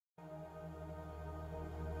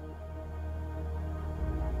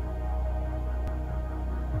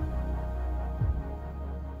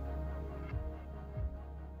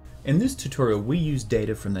In this tutorial, we use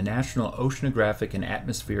data from the National Oceanographic and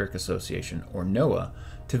Atmospheric Association, or NOAA,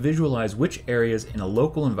 to visualize which areas in a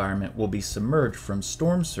local environment will be submerged from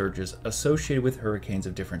storm surges associated with hurricanes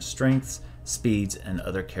of different strengths, speeds, and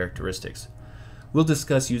other characteristics. We'll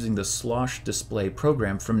discuss using the SLOSH Display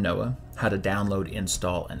program from NOAA, how to download,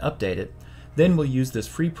 install, and update it. Then we'll use this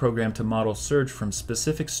free program to model surge from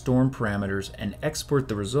specific storm parameters and export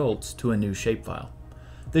the results to a new shapefile.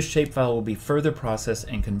 This shapefile will be further processed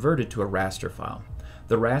and converted to a raster file.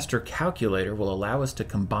 The raster calculator will allow us to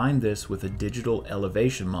combine this with a digital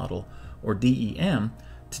elevation model, or DEM,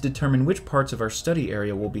 to determine which parts of our study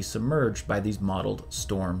area will be submerged by these modeled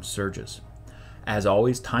storm surges. As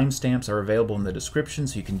always, timestamps are available in the description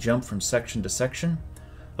so you can jump from section to section.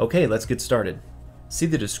 Okay, let's get started. See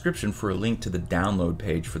the description for a link to the download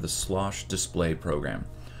page for the SLOSH Display program.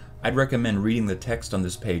 I'd recommend reading the text on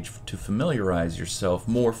this page to familiarize yourself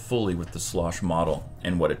more fully with the SLOSH model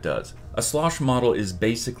and what it does. A SLOSH model is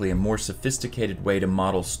basically a more sophisticated way to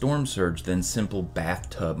model storm surge than simple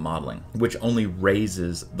bathtub modeling, which only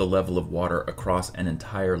raises the level of water across an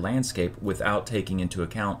entire landscape without taking into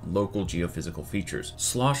account local geophysical features.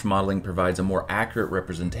 SLOSH modeling provides a more accurate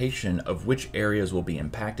representation of which areas will be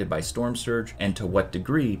impacted by storm surge and to what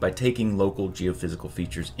degree by taking local geophysical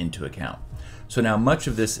features into account. So now much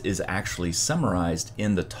of this is actually summarized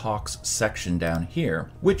in the talks section down here,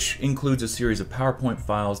 which includes a series of PowerPoint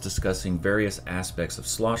files discussing various aspects of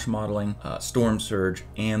SLOSH modeling, storm surge,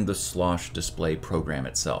 and the SLOSH Display program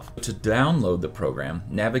itself. To download the program,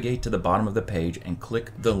 navigate to the bottom of the page and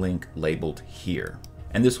click the link labeled here.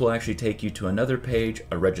 And this will actually take you to another page,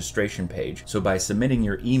 a registration page. So by submitting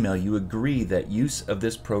your email, you agree that use of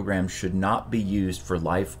this program should not be used for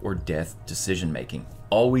life or death decision making.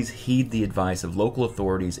 Always heed the advice of local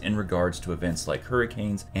authorities in regards to events like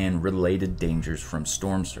hurricanes and related dangers from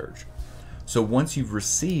storm surge. So once you've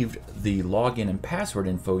received the login and password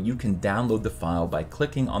info, you can download the file by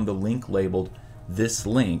clicking on the link labeled "This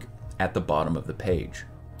link" at the bottom of the page.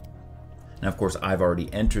 Now, of course, I've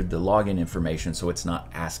already entered the login information, so it's not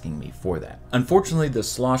asking me for that. Unfortunately, the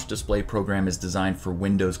SLOSH Display program is designed for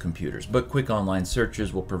Windows computers, but quick online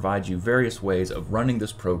searches will provide you various ways of running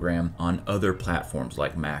this program on other platforms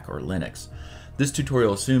like Mac or Linux. This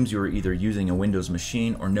tutorial assumes you are either using a Windows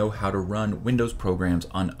machine or know how to run Windows programs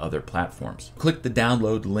on other platforms. Click the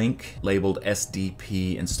download link labeled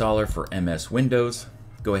SDP installer for MS Windows.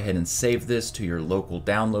 Go ahead and save this to your local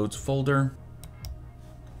downloads folder.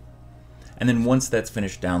 And then once that's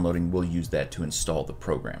finished downloading, we'll use that to install the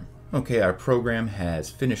program. Okay, our program has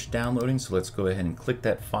finished downloading, so let's go ahead and click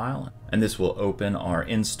that file. And this will open our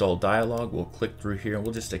install dialog. We'll click through here and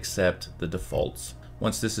we'll just accept the defaults.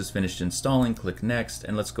 Once this is finished installing, click next,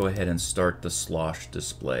 and let's go ahead and start the SLOSH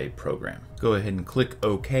Display program. Go ahead and click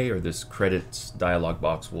OK, or this credits dialog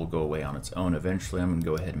box will go away on its own eventually. I'm going to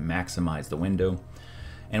go ahead and maximize the window.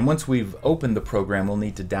 And once we've opened the program, we'll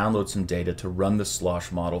need to download some data to run the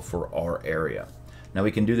SLOSH model for our area. Now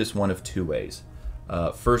we can do this one of two ways.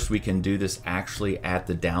 First, we can do this actually at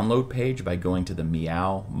the download page by going to the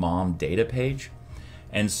Meow Mom data page.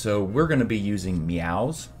 And so we're going to be using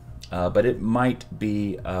meows, but it might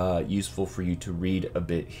be useful for you to read a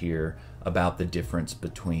bit here about the difference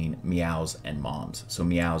between meows and moms. So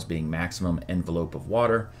meows being maximum envelope of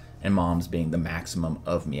water and moms being the maximum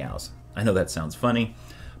of meows. I know that sounds funny,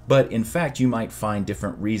 but in fact you might find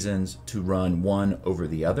different reasons to run one over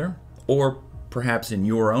the other, or perhaps in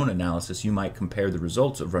your own analysis you might compare the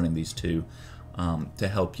results of running these two to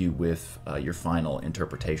help you with your final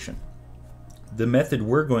interpretation. The method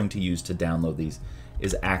we're going to use to download these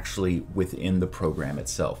is actually within the program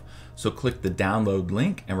itself. So click the download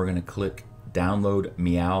link and we're going to click download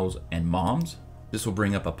meows and moms. This will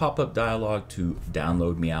bring up a pop-up dialog to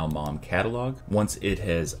download Meow Mom catalog. Once it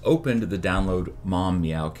has opened the download Mom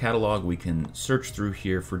Meow catalog, we can search through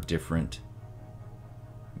here for different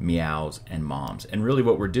meows and moms. And really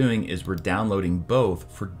what we're doing is we're downloading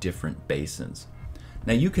both for different basins.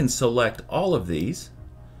 Now you can select all of these,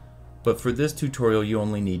 but for this tutorial you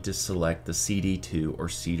only need to select the CD2 or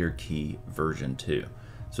Cedar Key version 2.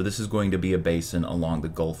 So this is going to be a basin along the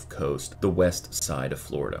Gulf Coast, the west side of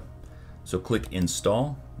Florida. So click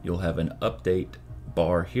install, you'll have an update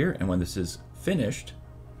bar here, and when this is finished,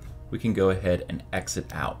 we can go ahead and exit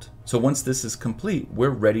out. So once this is complete,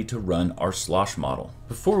 we're ready to run our SLOSH model.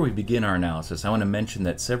 Before we begin our analysis, I want to mention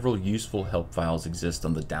that several useful help files exist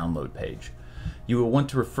on the download page. You will want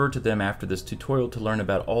to refer to them after this tutorial to learn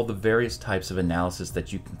about all the various types of analysis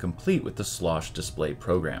that you can complete with the SLOSH Display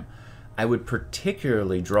program. I would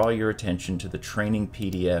particularly draw your attention to the training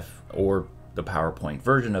PDF or the PowerPoint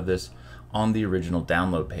version of this on the original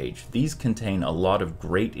download page. These contain a lot of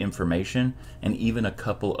great information and even a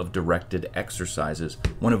couple of directed exercises,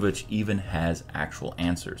 one of which even has actual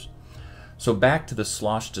answers. So back to the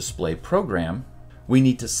SLOSH Display program, we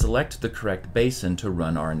need to select the correct basin to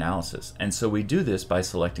run our analysis. And so we do this by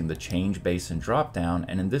selecting the Change Basin dropdown,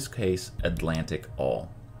 and in this case, Atlantic All.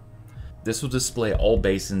 This will display all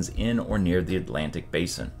basins in or near the Atlantic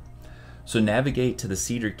Basin. So navigate to the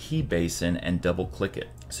Cedar Key Basin and double click it.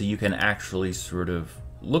 So you can actually sort of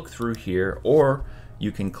look through here, or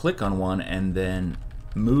you can click on one and then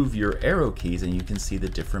move your arrow keys and you can see the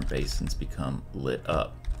different basins become lit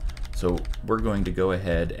up. So we're going to go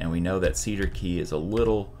ahead, and we know that Cedar Key is a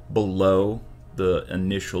little below the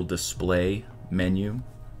initial display menu,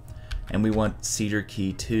 and we want Cedar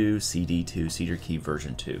Key 2, CD2, Cedar Key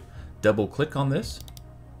version 2. Double click on this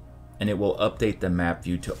and it will update the map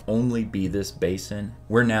view to only be this basin.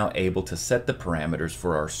 We're now able to set the parameters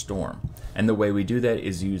for our storm. And the way we do that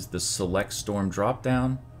is use the Select Storm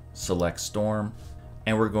dropdown, select storm,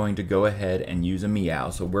 and we're going to go ahead and use a meow.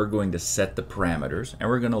 So we're going to set the parameters, and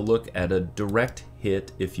we're going to look at a direct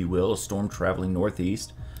hit, if you will, a storm traveling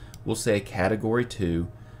northeast. We'll say category 2,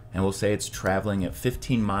 and we'll say it's traveling at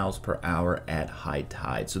 15 miles per hour at high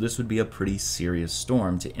tide. So this would be a pretty serious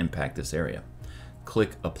storm to impact this area.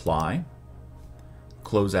 Click apply,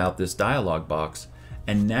 close out this dialog box,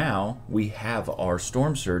 and now we have our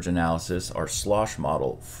storm surge analysis, our SLOSH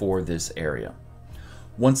model for this area.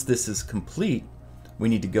 Once this is complete, we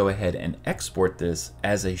need to go ahead and export this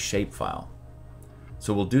as a shapefile.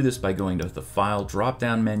 So we'll do this by going to the File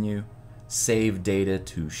drop-down menu, Save Data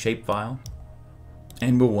to Shapefile,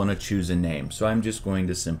 and we'll want to choose a name. So I'm just going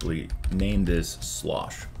to simply name this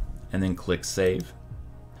SLOSH, and then click Save.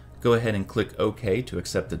 Go ahead and click OK to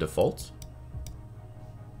accept the defaults,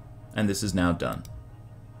 and this is now done.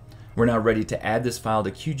 We're now ready to add this file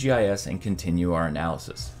to QGIS and continue our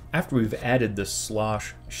analysis. After we've added the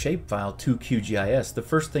SLOSH shapefile to QGIS, the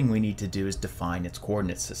first thing we need to do is define its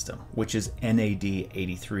coordinate system, which is NAD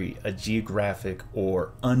 83, a geographic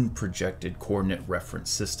or unprojected coordinate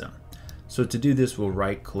reference system. So to do this, we'll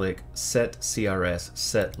right-click Set CRS,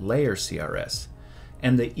 Set Layer CRS,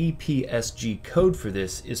 and the EPSG code for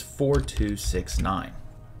this is 4269.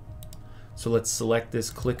 So let's select this,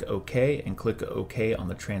 click OK, and click OK on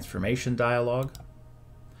the transformation dialog.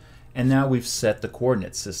 And now we've set the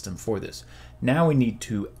coordinate system for this. Now we need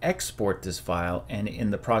to export this file, and in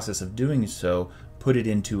the process of doing so, put it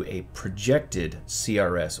into a projected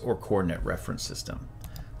CRS or coordinate reference system.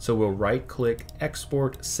 So we'll right-click,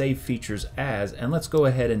 Export, Save Features As, and let's go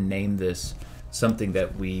ahead and name this something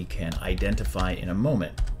that we can identify in a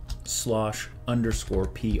moment. SLOSH_PRJ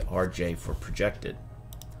for projected.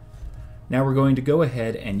 Now we're going to go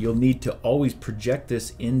ahead, and you'll need to always project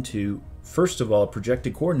this into, first of all, a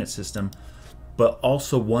projected coordinate system, but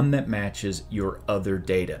also one that matches your other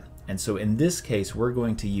data. And so in this case, we're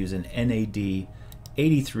going to use an NAD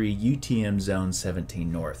 83 UTM Zone 17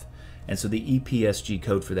 North. And so the EPSG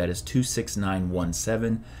code for that is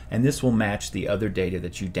 26917, and this will match the other data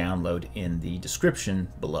that you download in the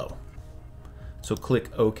description below. So click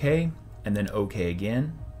OK, and then OK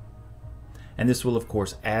again. And this will, of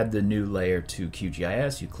course, add the new layer to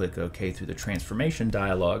QGIS. You click OK through the transformation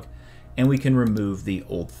dialog, and we can remove the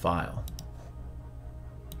old file.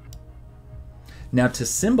 Now to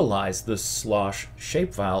symbolize the SLOSH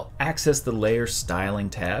shapefile, access the Layer Styling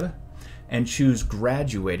tab and choose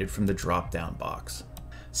Graduated from the drop-down box.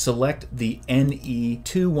 Select the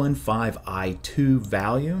NE215I2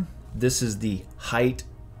 value. This is the height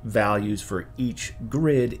values for each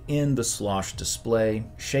grid in the SLOSH display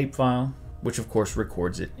shapefile, which of course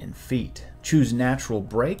records it in feet. Choose Natural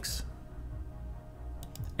Breaks,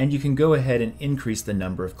 and you can go ahead and increase the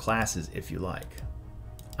number of classes if you like.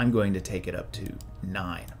 I'm going to take it up to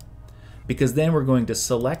 9, because then we're going to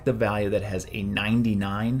select the value that has a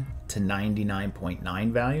 99 to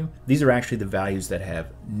 99.9 value. These are actually the values that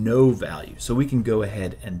have no value, so we can go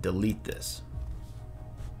ahead and delete this.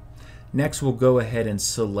 Next, we'll go ahead and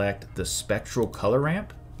select the spectral color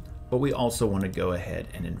ramp, but we also want to go ahead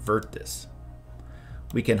and invert this.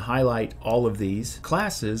 We can highlight all of these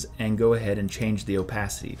classes and go ahead and change the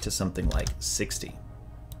opacity to something like 60.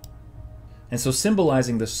 And so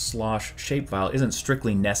symbolizing the SLOSH shapefile isn't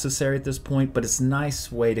strictly necessary at this point, but it's a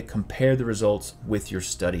nice way to compare the results with your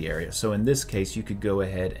study area. So in this case, you could go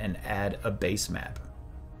ahead and add a base map.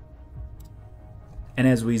 And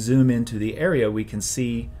as we zoom into the area, we can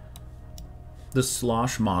see the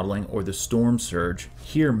SLOSH modeling, or the storm surge,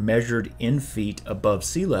 here measured in feet above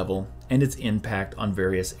sea level, and its impact on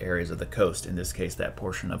various areas of the coast, in this case that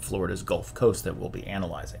portion of Florida's Gulf Coast that we'll be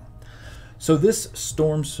analyzing. So this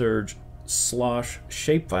storm surge SLOSH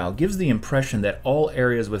shapefile gives the impression that all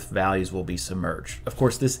areas with values will be submerged. Of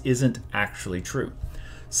course, this isn't actually true.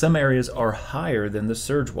 Some areas are higher than the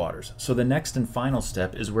surge waters, so the next and final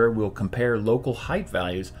step is where we'll compare local height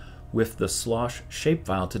values with the SLOSH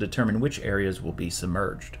shapefile to determine which areas will be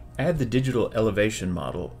submerged. Add the digital elevation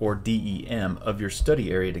model, or DEM, of your study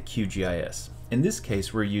area to QGIS. In this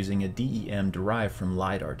case, we're using a DEM derived from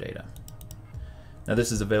LiDAR data. Now,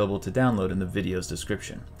 this is available to download in the video's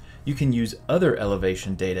description. You can use other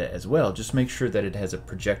elevation data as well, just make sure that it has a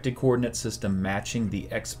projected coordinate system matching the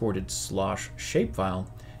exported SLOSH shapefile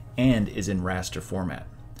and is in raster format.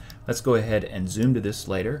 Let's go ahead and zoom to this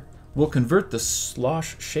later. We'll convert the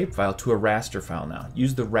SLOSH shapefile to a raster file now.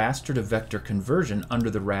 Use the raster to vector conversion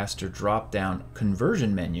under the raster drop-down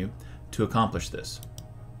conversion menu to accomplish this.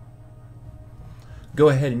 Go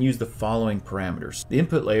ahead and use the following parameters. The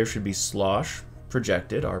input layer should be SLOSH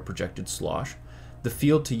projected, our projected SLOSH. The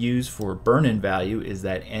field to use for burn-in value is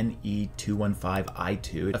that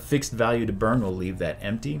NE215I2. A fixed value to burn will leave that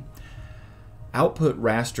empty. Output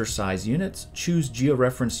raster size units, choose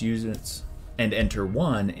georeference units, and enter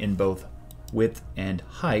 1 in both width and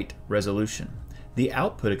height resolution. The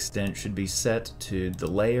output extent should be set to the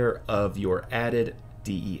layer of your added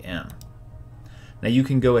DEM. Now you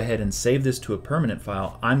can go ahead and save this to a permanent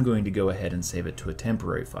file. I'm going to go ahead and save it to a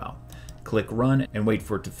temporary file. Click Run and wait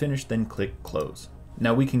for it to finish, then click Close.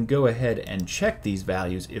 Now we can go ahead and check these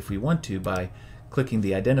values if we want to by clicking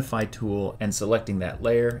the Identify tool and selecting that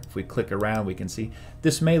layer. If we click around, we can see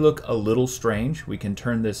this may look a little strange. We can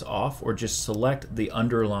turn this off or just select the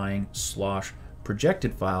underlying SLOSH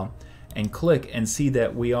projected file and click and see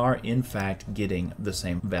that we are in fact getting the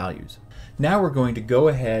same values. Now we're going to go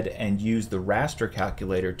ahead and use the raster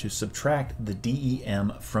calculator to subtract the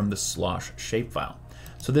DEM from the SLOSH shapefile.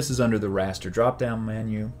 So this is under the raster drop-down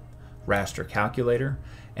menu, raster calculator,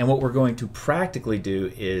 and what we're going to practically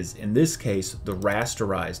do is, in this case, the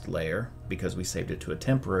rasterized layer, because we saved it to a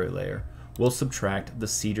temporary layer, will subtract the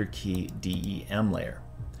cedar key DEM layer.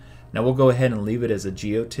 Now we'll go ahead and leave it as a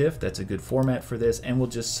geotiff. That's a good format for this, and we'll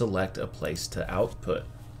just select a place to output.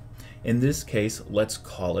 In this case, let's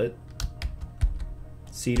call it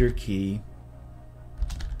cedar key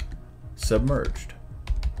submerged.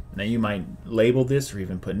 Now you might label this or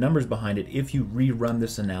even put numbers behind it if you rerun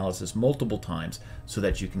this analysis multiple times so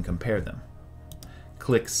that you can compare them.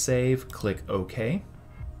 Click Save, click OK.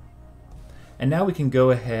 And now we can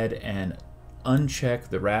go ahead and uncheck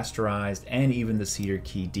the rasterized and even the cedar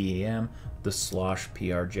key DEM, the SLOSH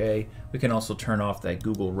PRJ. We can also turn off that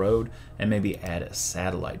Google Road and maybe add a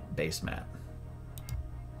satellite base map.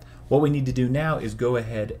 What we need to do now is go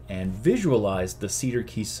ahead and visualize the cedar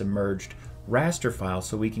key submerged raster file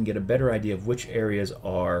so we can get a better idea of which areas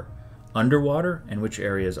are underwater and which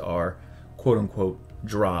areas are quote-unquote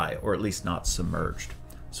dry, or at least not submerged.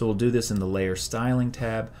 So we'll do this in the Layer Styling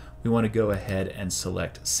tab. We want to go ahead and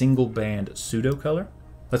select Single Band Pseudo Color.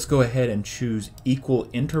 Let's go ahead and choose Equal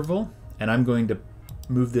Interval, and I'm going to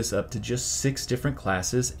move this up to just 6 different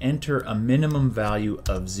classes. Enter a minimum value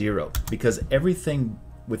of 0, because everything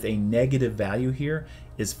with a negative value here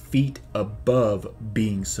is feet above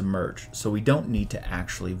being submerged, so we don't need to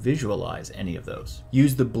actually visualize any of those.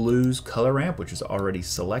 Use the blues color ramp, which is already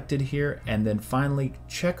selected here, and then finally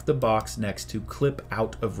check the box next to clip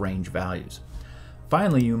out of range values.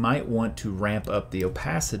 Finally, you might want to ramp up the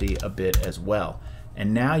opacity a bit as well,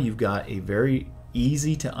 and now you've got a very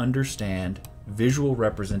easy to understand visual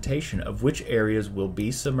representation of which areas will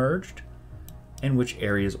be submerged and which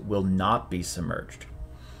areas will not be submerged.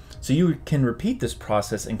 So you can repeat this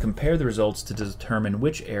process and compare the results to determine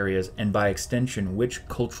which areas, and by extension which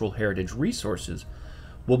cultural heritage resources,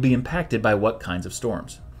 will be impacted by what kinds of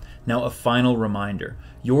storms. Now, a final reminder,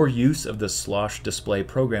 your use of the SLOSH Display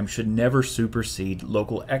program should never supersede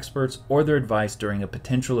local experts or their advice during a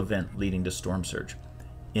potential event leading to storm surge.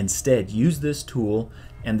 Instead, use this tool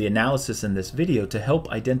and the analysis in this video to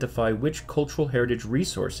help identify which cultural heritage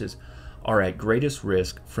resources are at greatest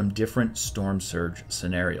risk from different storm surge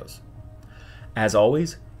scenarios. As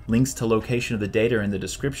always, links to location of the data are in the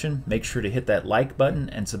description. Make sure to hit that like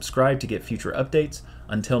button and subscribe to get future updates.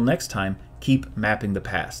 Until next time, keep mapping the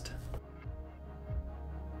past.